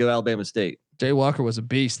 Dundee, and go Alabama State. Jay Walker was a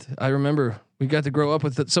beast. I remember we got to grow up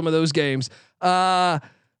with some of those games. All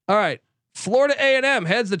right, Florida A&M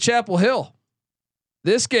heads to Chapel Hill.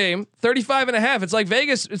 This game 35.5. It's like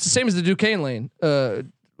Vegas. It's the same as the Duquesne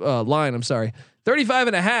line. I'm sorry,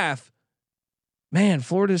 35.5. Man,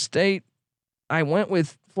 Florida State. I went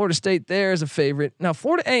with Florida State there as a favorite. Now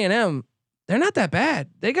Florida A&M, they're not that bad.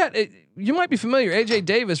 They got, you might be familiar. AJ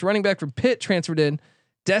Davis, running back from Pitt, transferred in.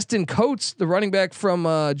 Destin Coates, the running back from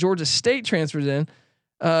Georgia State, transfers in.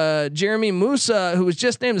 Jeremy Musa, who was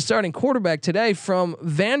just named the starting quarterback today from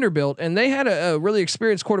Vanderbilt, and they had a really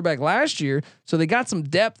experienced quarterback last year, so they got some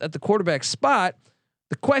depth at the quarterback spot.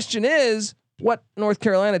 The question is, what North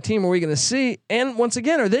Carolina team are we going to see? And once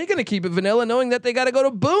again, are they going to keep it vanilla, knowing that they got to go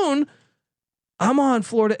to Boone? I'm on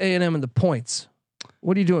Florida A&M and the points.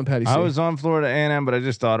 What are you doing, Patty C? I was on Florida A&M, but I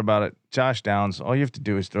just thought about it. Josh Downs, all you have to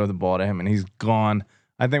do is throw the ball to him, and he's gone.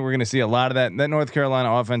 I think we're going to see a lot of that. That North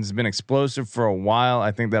Carolina offense has been explosive for a while.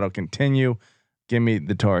 I think that'll continue. Give me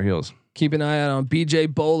the Tar Heels. Keep an eye out on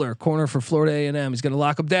BJ Bowler, corner for Florida A&M. He's going to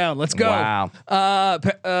lock him down. Let's go. Wow.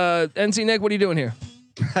 NC Nick, what are you doing here?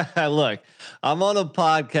 Look, I'm on a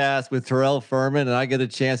podcast with Terrell Furman, and I get a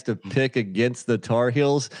chance to pick against the Tar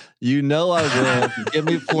Heels. You know I will. Give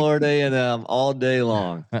me Florida A&M all day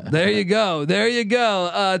long. There you go. There you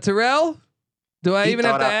go. Terrell, do I even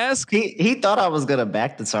have to ask? He thought I was gonna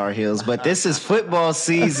back the Tar Heels, but this is football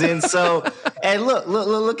season. So, and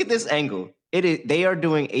look at this angle. They are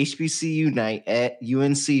doing HBCU night at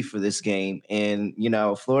UNC for this game, and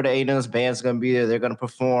Florida A&M's band's gonna be there. They're gonna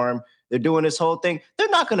perform. They're doing this whole thing. They're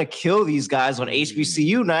not going to kill these guys on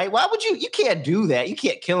HBCU night. Why would you? You can't do that. You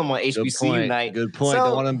can't kill them on HBCU night. Good point. So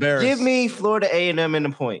Don't want to embarrass. Give me Florida A&M in the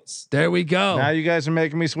points. There we go. Now you guys are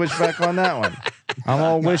making me switch back on that one. I'm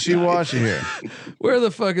all wishy-washy here. Where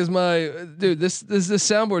the fuck is my dude? This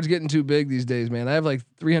soundboard's getting too big these days, man. I have like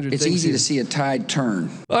 300. It's easy to see a tide turn.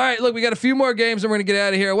 All right, look, we got a few more games and we're gonna get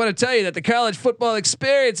out of here. I want to tell you that the college football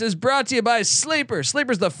experience is brought to you by Sleeper.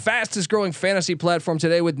 Sleeper's the fastest growing fantasy platform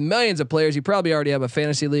today with millions of players. You probably already have a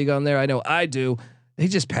fantasy league on there. I know I do. They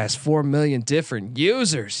just passed 4 million different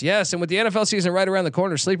users. Yes, and with the NFL season right around the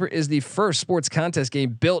corner, Sleeper is the first sports contest game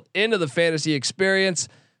built into the fantasy experience.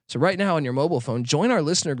 So right now on your mobile phone, join our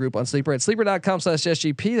listener group on Sleeper at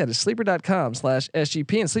sleeper.com/SGP. That is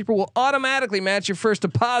sleeper.com/SGP. And Sleeper will automatically match your first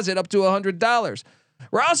deposit up to $100.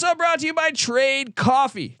 We're also brought to you by Trade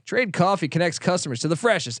Coffee. Trade Coffee connects customers to the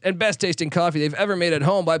freshest and best tasting coffee they've ever made at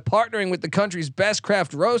home by partnering with the country's best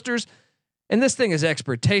craft roasters. And this thing is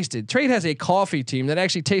expert tasted. Trade has a coffee team that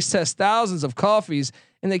actually taste tests thousands of coffees,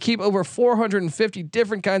 and they keep over 450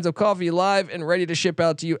 different kinds of coffee live and ready to ship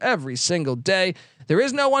out to you every single day. There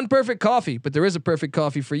is no one perfect coffee, but there is a perfect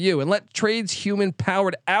coffee for you. And let Trade's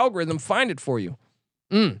human-powered algorithm find it for you.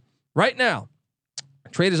 Right now,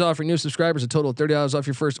 Trade is offering new subscribers a total of $30 off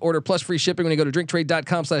your first order, plus free shipping when you go to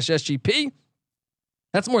drinktrade.com/SGP.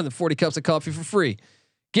 That's more than 40 cups of coffee for free.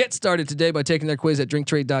 Get started today by taking their quiz at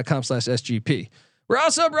drinktrade.com/SGP. We're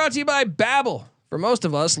also brought to you by Babbel. For most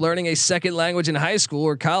of us, learning a second language in high school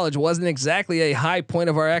or college wasn't exactly a high point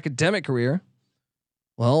of our academic career.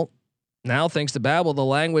 Well, now thanks to Babbel, the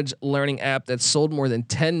language learning app that's sold more than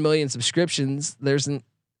 10 million subscriptions, there's an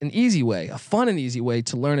easy way, a fun and easy way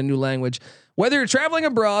to learn a new language. Whether you're traveling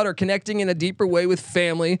abroad or connecting in a deeper way with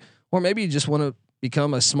family, or maybe you just want to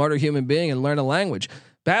become a smarter human being and learn a language,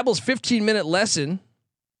 Babbel's 15-minute lesson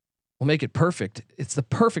will make it perfect. It's the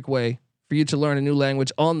perfect way for you to learn a new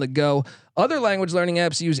language on the go. Other language learning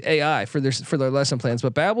apps use AI for their lesson plans,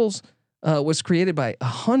 but Babbel's was created by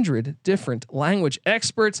 100 different language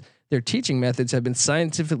experts. Their teaching methods have been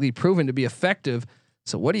scientifically proven to be effective.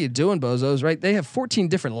 So what are you doing, bozos? Right? They have 14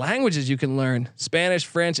 different languages you can learn: Spanish,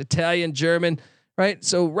 French, Italian, German. Right?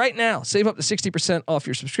 So right now, save up to 60% off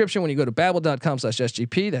your subscription when you go to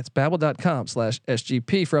babbel.com/SGP. That's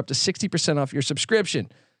babbel.com/SGP for up to 60% off your subscription.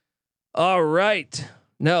 All right.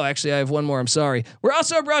 No, actually, I have one more. I'm sorry. We're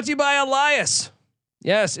also brought to you by Elias.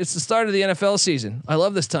 Yes, it's the start of the NFL season. I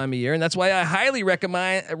love this time of year, and that's why I highly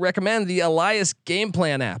recommend the Elias Game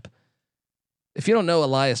Plan app. If you don't know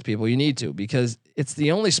Elias, people, you need to, because it's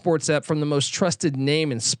the only sports app from the most trusted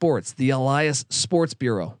name in sports, the Elias Sports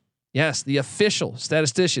Bureau. Yes, the official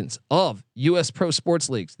statisticians of U.S. pro sports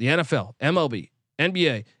leagues, the NFL, MLB,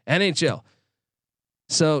 NBA, NHL.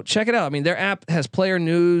 So check it out. I mean, their app has player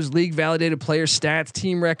news, league validated player stats,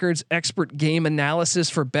 team records, expert game analysis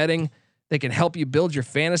for betting. They can help you build your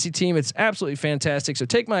fantasy team. It's absolutely fantastic. So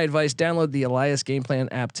take my advice, download the Elias Game Plan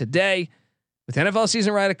app today. With NFL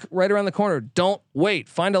season right around the corner, don't wait.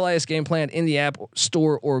 Find Elias Game Plan in the App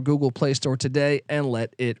Store or Google Play Store today and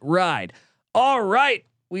let it ride. All right,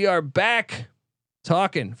 we are back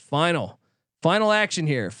talking final action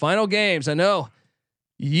here. Final games. I know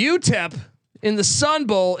UTEP in the Sun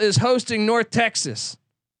Bowl is hosting North Texas.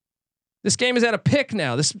 This game is at a pick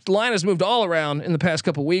now. This line has moved all around in the past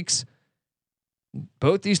couple weeks.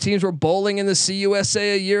 Both these teams were bowling in the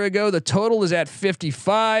CUSA a year ago. The total is at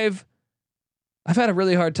 55. I've had a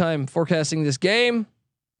really hard time forecasting this game.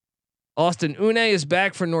 Austin Une is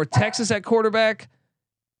back for North Texas at quarterback.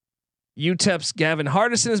 UTEP's Gavin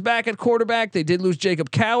Hardison is back at quarterback. They did lose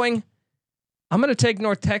Jacob Cowing. I'm going to take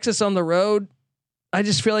North Texas on the road. I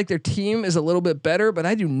just feel like their team is a little bit better, but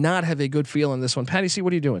I do not have a good feel on this one. Patty C,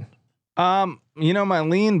 what are you doing? My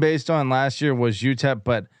lean based on last year was UTEP,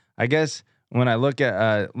 but I guess when I look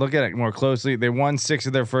at it more closely, they won 6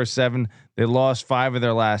 of their first 7. They lost 5 of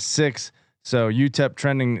their last 6. So UTEP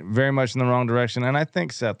trending very much in the wrong direction, and I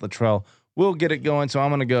think Seth Littrell will get it going. So I'm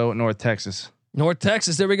going to go North Texas. North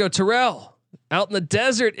Texas. There we go. Terrell, out in the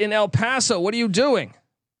desert in El Paso. What are you doing?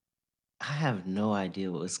 I have no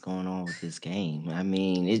idea what's going on with this game. I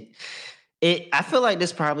mean, I feel like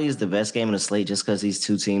this probably is the best game in the slate just because these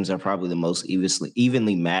two teams are probably the most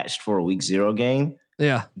evenly matched for a week 0 game.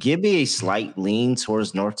 Yeah. Give me a slight lean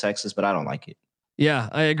towards North Texas, but I don't like it. Yeah,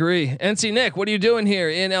 I agree. NC Nick, what are you doing here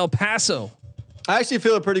in El Paso? I actually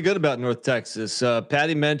feel pretty good about North Texas.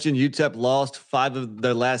 Patty mentioned UTEP lost 5 of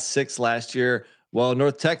their last 6 last year, while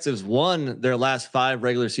North Texas won their last 5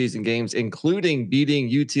 regular season games, including beating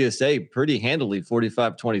UTSA pretty handily,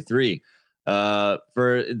 45-23. For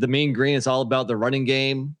the Mean Green, it's all about the running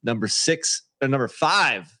game. Number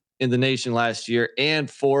 5 in the nation last year, and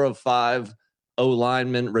 4 of 5 O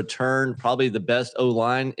linemen return. Probably the best O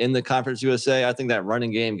line in the Conference USA. I think that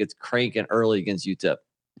running game gets cranking early against UTEP.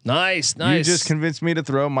 Nice. You just convinced me to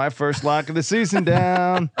throw my first lock of the season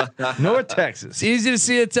down. North Texas. It's easy to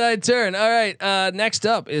see a tide turn. All right. Next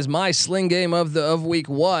up is my Sling game of week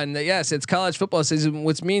 1. Yes, it's college football season,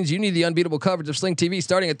 which means you need the unbeatable coverage of Sling TV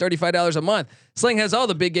starting at $35 a month. Sling has all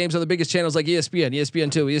the big games on the biggest channels like ESPN,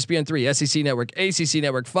 ESPN2, ESPN3, SEC Network, ACC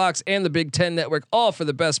Network, Fox, and the Big Ten Network, all for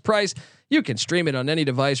the best price. You can stream it on any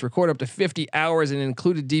device, record up to 50 hours in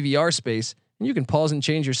included DVR space, and you can pause and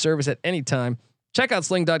change your service at any time. Check out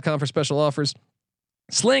sling.com for special offers.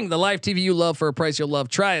 Sling, the live TV you love for a price you'll love.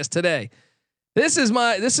 Try us today. This is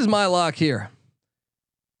my lock here.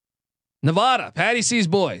 Nevada, Patty C's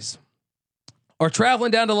boys are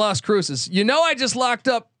traveling down to Las Cruces. You know, I just locked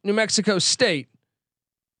up New Mexico State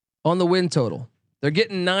on the win total. They're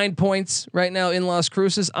getting 9 points right now in Las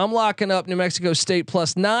Cruces. I'm locking up New Mexico State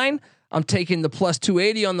 +9. I'm taking the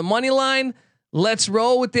 +280 on the money line. Let's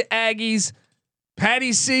roll with the Aggies.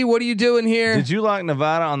 Patty C, what are you doing here? Did you lock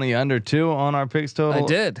Nevada on the under 2 on our picks total? I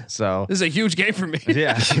did. So this is a huge game for me.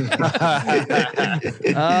 Yeah.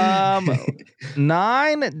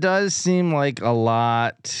 9 does seem like a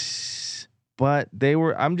lot, but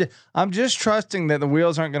I'm just trusting that the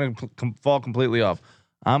wheels aren't going to fall completely off.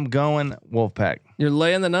 I'm going Wolfpack. You're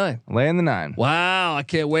laying the 9. Laying the 9. Wow, I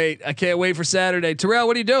can't wait. I can't wait for Saturday. Terrell,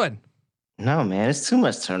 what are you doing? No, man, it's too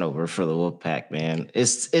much turnover for the Wolfpack, man.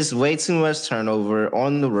 It's way too much turnover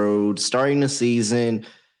on the road, starting the season.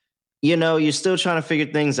 You know, you're still trying to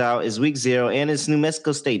figure things out. It's week 0, and it's New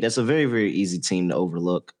Mexico State. That's a very, very easy team to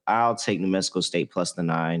overlook. I'll take New Mexico State plus the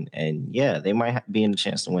 9, and yeah, they might be in a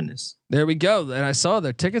chance to win this. There we go. And I saw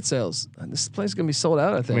their ticket sales. This place is gonna be sold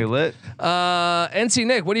out, I think. We lit. NC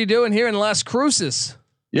Nick, what are you doing here in Las Cruces?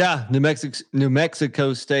 Yeah, New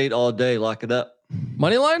Mexico State all day. Lock it up.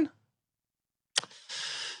 Money line?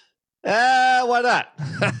 Why not?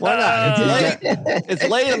 Why not? It's late. It's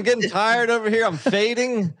late. I'm getting tired over here. I'm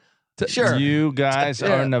fading. Sure. You guys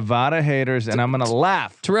are Nevada haters, and I'm gonna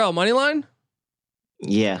laugh. Terrell, money line?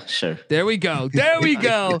 Yeah, sure. There we go. There we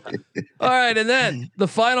go. All right, and then the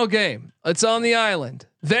final game. It's on the island.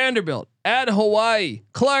 Vanderbilt at Hawaii.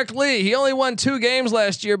 Clark Lee. He only won 2 games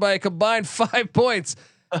last year by a combined 5 points,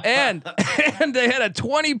 and they had a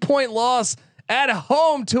 20-point loss at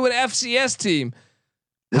home to an FCS team.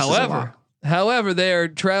 However, they are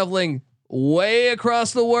traveling way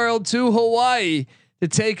across the world to Hawaii to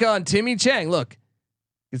take on Timmy Chang. Look,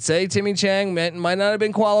 you could say Timmy Chang might not have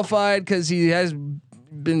been qualified because he has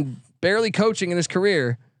been barely coaching in his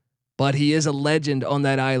career, but he is a legend on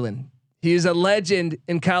that island. He is a legend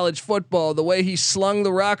in college football. The way he slung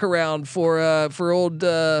the rock around for old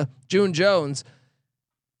June Jones.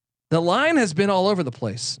 The line has been all over the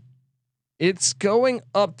place. It's going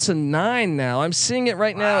up to 9 now. I'm seeing it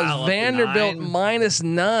right now as Vanderbilt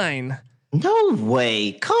 -9. No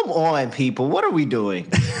way. Come on, people. What are we doing?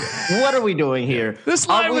 What are we doing here? This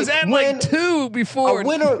line was at like 2 before.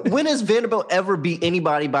 When has Vanderbilt ever beat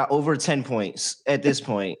anybody by over 10 points at this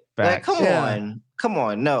point? Like, come on. Come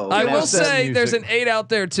on. No. I will say there's an 8 out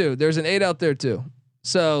there too.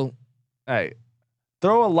 So, hey,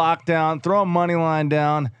 throw a lockdown, throw a money line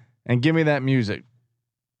down, and give me that music.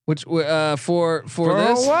 Which for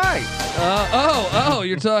this? Why?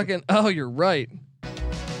 You're talking. Oh, you're right.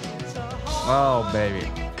 Oh, baby.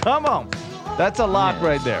 Come on. That's a lock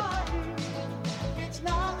right there.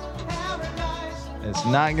 It's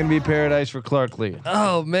not going to be paradise for Clark Lee.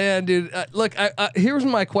 Oh man, dude. Look, here's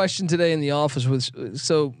my question today in the office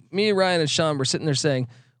so me, Ryan, and Sean were sitting there saying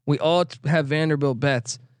we all have Vanderbilt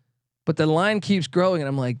bets, but the line keeps growing, and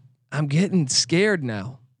I'm like, I'm getting scared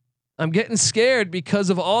now. I'm getting scared because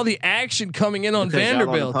of all the action coming in on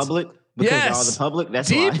Vanderbilt. Y'all on the public? That's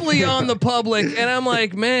deeply on the public, and I'm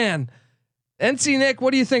like, man. NC Nick,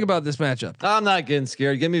 what do you think about this matchup? I'm not getting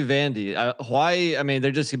scared. Give me Vandy. Hawaii, I mean,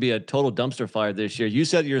 they're just gonna be a total dumpster fire this year. You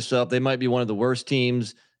said it yourself, they might be one of the worst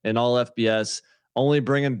teams in all FBS. Only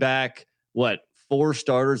bringing back 4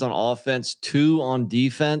 starters on offense, 2 on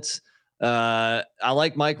defense. I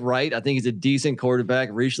like Mike Wright. I think he's a decent quarterback.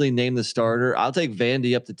 Recently named the starter. I'll take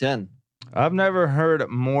Vandy up to 10. I've never heard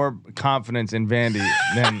more confidence in Vandy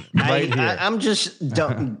than right here. I'm just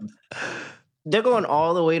don't. They're going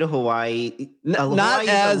all the way to Hawaii. Not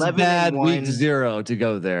as bad week 0 to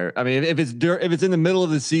go there. I mean, if it's in the middle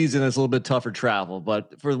of the season, it's a little bit tougher travel.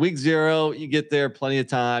 But for week 0, you get there plenty of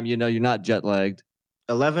time. You know, you're not jet lagged.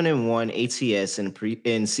 11-1 ATS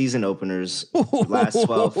in season openers last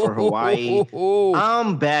 12 for Hawaii.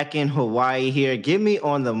 I'm back in Hawaii here. Give me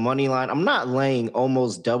on the money line. I'm not laying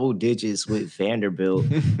almost double digits with Vanderbilt.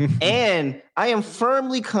 And I am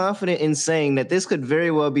firmly confident in saying that this could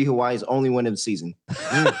very well be Hawaii's only win of the season.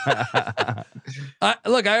 I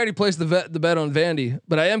already placed the bet on Vandy,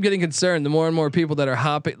 but I am getting concerned the more and more people that are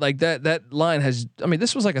hopping like that line has, I mean,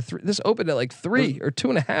 this was like this opened at like 3 or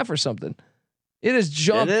 2.5 or something. It has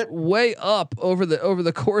jumped way up over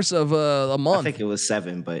the course of a month. I think it was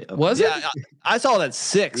 7, but okay. Was it? I saw that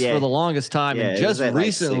 6 for the longest time, and just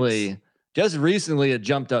recently it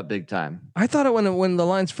jumped up big time. I thought it when the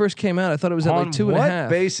lines first came out. I thought it was at like 2.5. What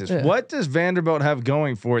basis? Yeah. What does Vanderbilt have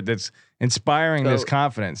going for it that's inspiring this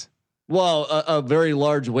confidence? Well, a very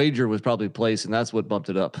large wager was probably placed, and that's what bumped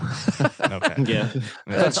it up. Okay. Yeah,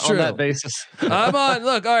 that's true. On that basis. I'm on.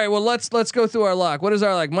 Look, all right. Well, let's go through our lock. What is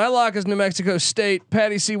our lock? My lock is New Mexico State.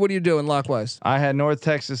 Patty C, what are you doing lock wise? I had North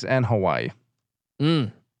Texas and Hawaii.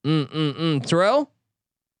 Terrell?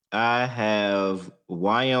 I have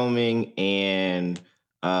Wyoming and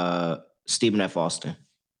Stephen F. Austin.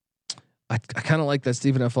 I kind of like that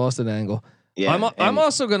Stephen F. Austin angle. Yeah, I'm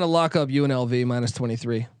also going to lock up UNLV minus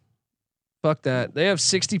 23. Fuck that. They have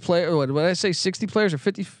 60 players. What did I say? 60 players or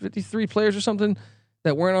 53 players or something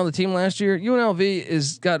that weren't on the team last year. UNLV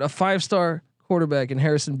is got a 5-star quarterback in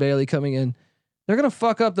Harrison Bailey coming in. They're going to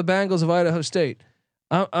fuck up the Bengals of Idaho State.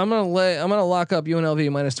 I'm going to lock up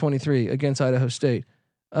UNLV minus 23 against Idaho State.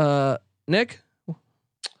 Nick?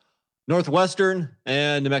 Northwestern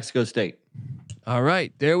and New Mexico State. All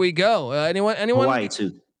right, there we go. Anyone? Hawaii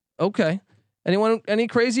too. Okay. Anyone? Any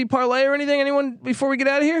crazy parlay or anything? Anyone before we get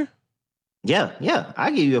out of here? Yeah. I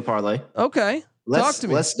give you a parlay. Okay. Talk to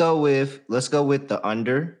me. Let's go with the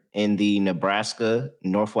under in the Nebraska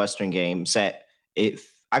Northwestern game.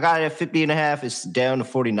 I got it at 50.5. It's down to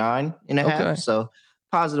 49.5. Okay. So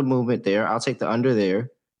positive movement there. I'll take the under there.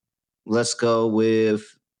 Let's go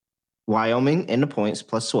with Wyoming in the points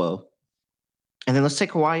plus 12. And then let's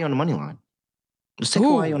take Hawaii on the money line. Let's take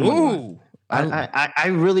Hawaii on the money line. I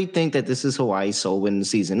really think that this is Hawaii's sole win the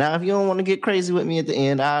season. Now, if you don't want to get crazy with me at the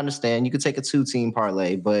end, I understand. You could take a 2-team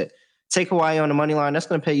parlay, but take Hawaii on the money line. That's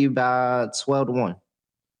going to pay you about 12-1.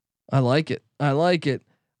 I like it. I like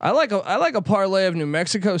a parlay of New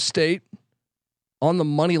Mexico State on the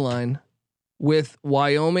money line with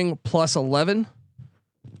Wyoming plus 11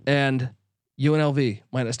 and UNLV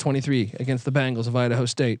minus 23 against the Bengals of Idaho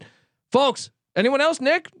State. Folks, anyone else?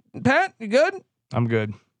 Nick, Pat, you good? I'm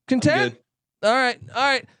good. Content? I'm good. All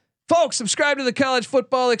right. Folks, subscribe to the College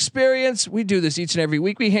Football Experience. We do this each and every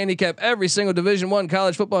week. We handicap every single Division I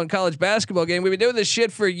college football and college basketball game. We've been doing this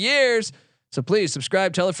shit for years. So please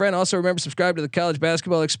subscribe, tell a friend. Also remember, subscribe to the College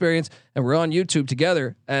Basketball Experience. And we're on YouTube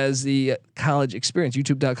together as the College Experience,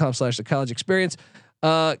 youtube.com/the College Experience.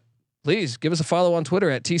 Please give us a follow on Twitter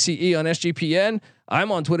at TCE on SGPN.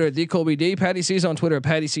 I'm on Twitter at TheColbyD. Patty C is on Twitter at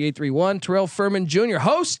PattyC831. Terrell Furman Jr.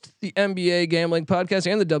 hosts the NBA Gambling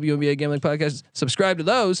Podcast and the WNBA Gambling Podcast. Subscribe to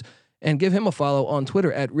those and give him a follow on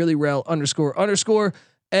Twitter at ReallyRel__.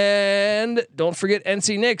 And don't forget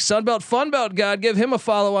NC Nick, Sunbelt Funbelt God. Give him a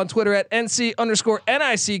follow on Twitter at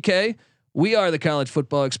NC_NICK. We are the College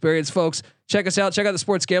Football Experience, folks. Check us out. Check out the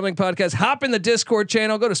Sports Gambling Podcast. Hop in the Discord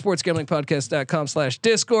channel. Go to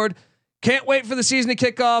sportsgamblingpodcast.com/Discord. Can't wait for the season to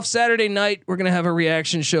kick off Saturday night. We're going to have a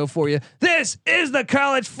reaction show for you. This is the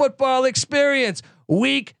College Football Experience.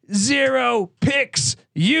 Week 0 picks.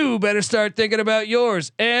 You better start thinking about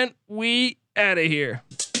yours. And we out of here.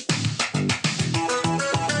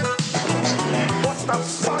 What the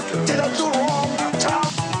fuck did I do wrong?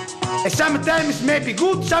 Sometimes it may be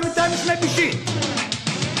good, sometimes it may be shit.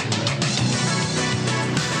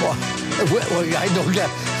 Well, I don't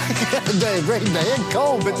get the head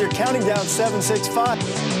cold, but they're counting down 765.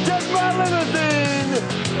 Get my limousine,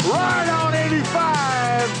 ride on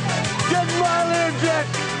 85. Get my Learjet,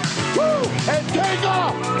 woo, and take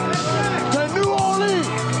off to New Orleans.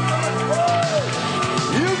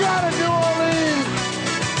 You got it, New Orleans.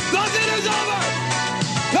 Nothing is over.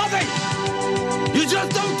 Nothing. You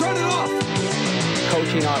just don't turn it off.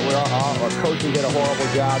 Coaching our coaching did a horrible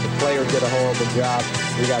job. The players did a horrible job.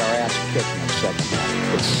 We got our ass kicked in the second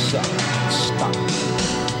half. It sucked. It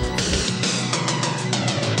stunk.